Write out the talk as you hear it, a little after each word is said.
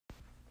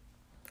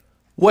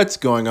What's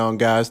going on,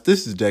 guys?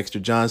 This is Dexter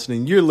Johnson,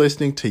 and you're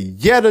listening to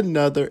yet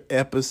another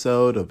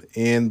episode of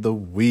In the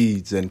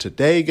Weeds. And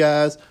today,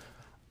 guys,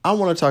 I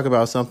want to talk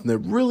about something that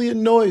really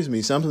annoys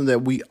me, something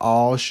that we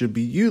all should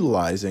be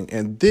utilizing,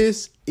 and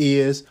this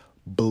is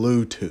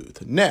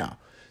Bluetooth. Now,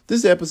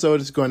 this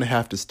episode is going to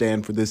have to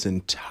stand for this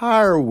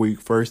entire week,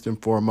 first and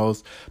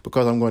foremost,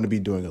 because I'm going to be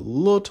doing a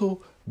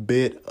little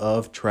bit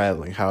of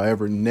traveling.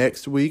 However,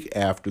 next week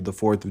after the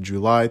 4th of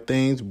July,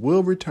 things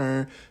will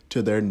return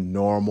to their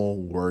normal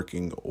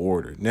working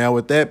order. Now,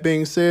 with that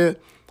being said,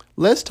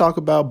 let's talk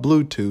about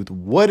Bluetooth,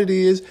 what it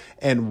is,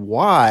 and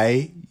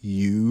why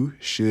you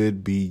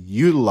should be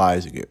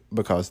utilizing it,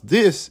 because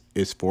this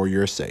is for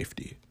your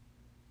safety.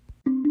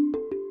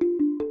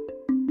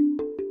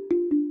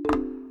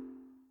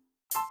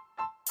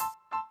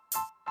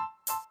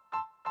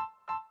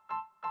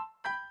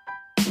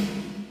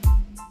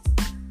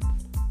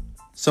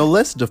 So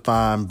let's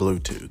define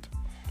Bluetooth.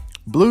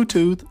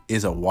 Bluetooth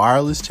is a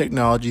wireless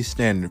technology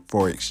standard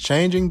for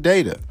exchanging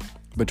data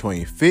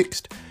between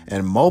fixed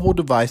and mobile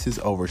devices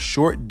over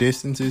short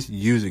distances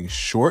using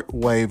short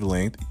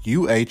wavelength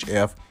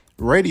UHF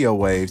radio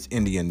waves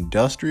in the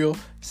industrial,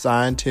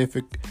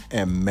 scientific,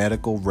 and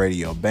medical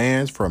radio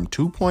bands from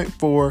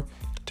 2.4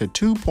 to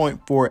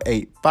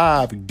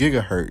 2.485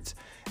 gigahertz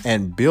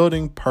and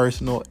building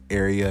personal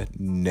area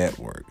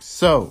networks.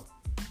 So,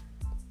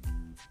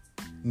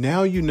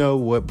 now you know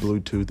what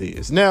Bluetooth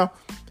is. Now,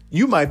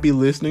 you might be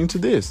listening to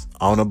this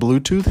on a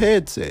Bluetooth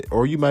headset,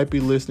 or you might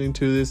be listening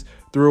to this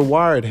through a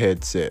wired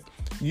headset.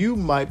 You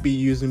might be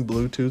using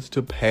Bluetooth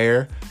to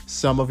pair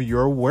some of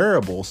your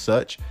wearables,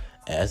 such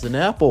as an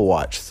Apple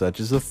Watch, such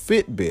as a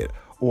Fitbit,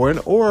 or an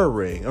Oura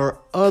Ring, or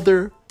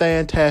other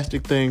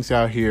fantastic things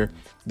out here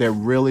that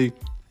really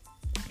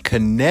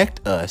connect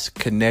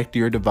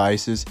your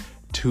devices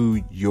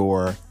to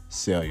your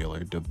cellular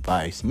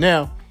device.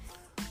 Now,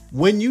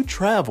 when you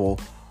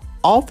travel,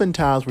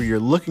 oftentimes when you're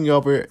looking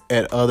over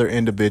at other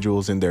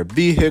individuals in their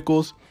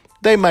vehicles,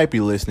 they might be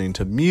listening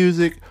to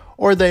music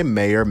or they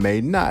may or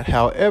may not.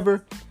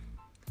 However,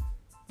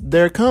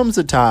 there comes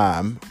a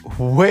time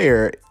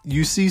where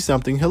you see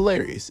something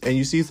hilarious and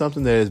you see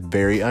something that is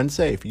very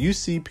unsafe. You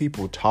see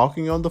people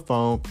talking on the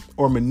phone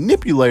or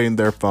manipulating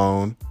their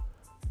phone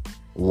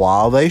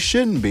while they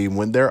shouldn't be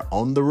when they're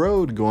on the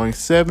road going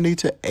 70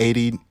 to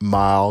 80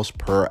 miles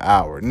per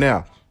hour.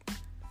 Now,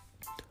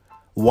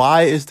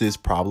 why is this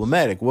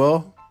problematic?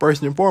 Well,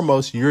 first and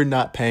foremost, you're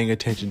not paying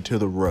attention to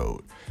the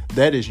road.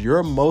 That is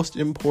your most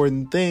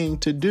important thing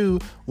to do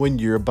when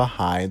you're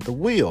behind the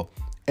wheel.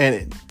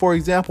 And for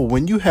example,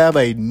 when you have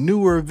a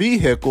newer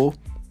vehicle,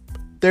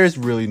 there's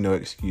really no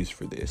excuse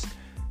for this.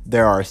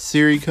 There are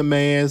Siri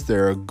commands,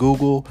 there are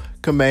Google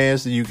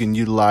commands that you can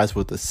utilize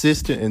with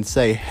Assistant and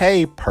say,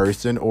 hey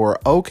person, or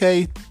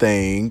okay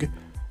thing,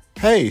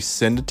 hey,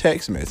 send a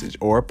text message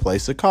or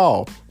place a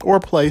call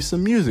or play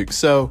some music.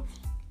 So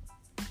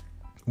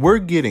we're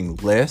getting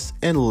less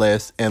and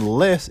less and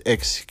less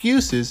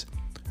excuses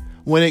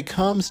when it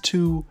comes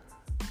to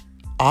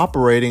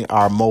operating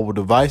our mobile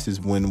devices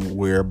when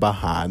we're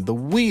behind the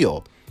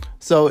wheel.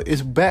 So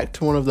it's back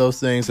to one of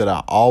those things that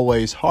I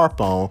always harp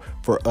on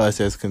for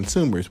us as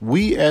consumers.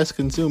 We as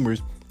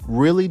consumers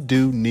really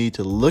do need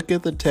to look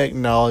at the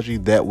technology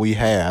that we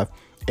have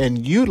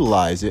and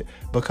utilize it,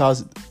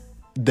 because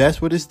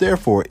that's what it's there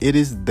for. It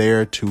is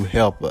there to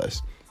help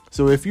us.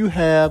 So if you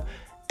have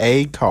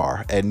a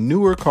car, a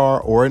newer car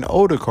or an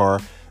older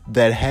car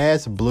that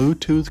has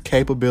Bluetooth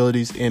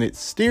capabilities in its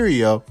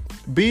stereo,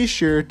 be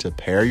sure to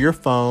pair your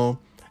phone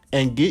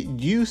and get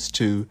used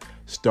to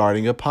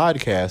starting a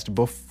podcast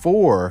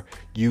before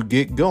you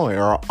get going,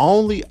 or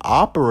only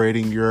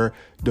operating your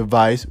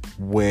device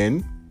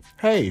when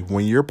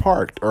you're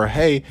parked, or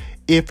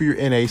if you're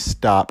in a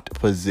stopped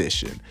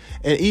position.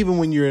 And even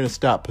when you're in a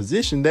stopped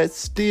position, that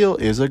still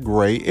is a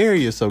gray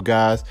area. So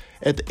guys,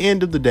 at the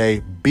end of the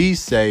day, be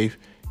safe.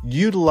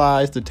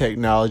 Utilize the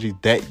technology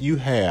that you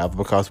have,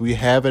 because we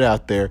have it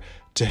out there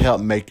to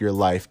help make your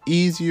life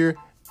easier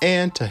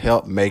and to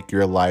help make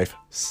your life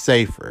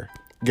safer.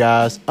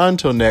 Guys,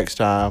 until next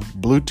time,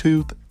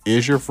 Bluetooth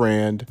is your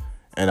friend,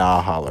 and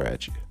I'll holler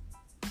at you.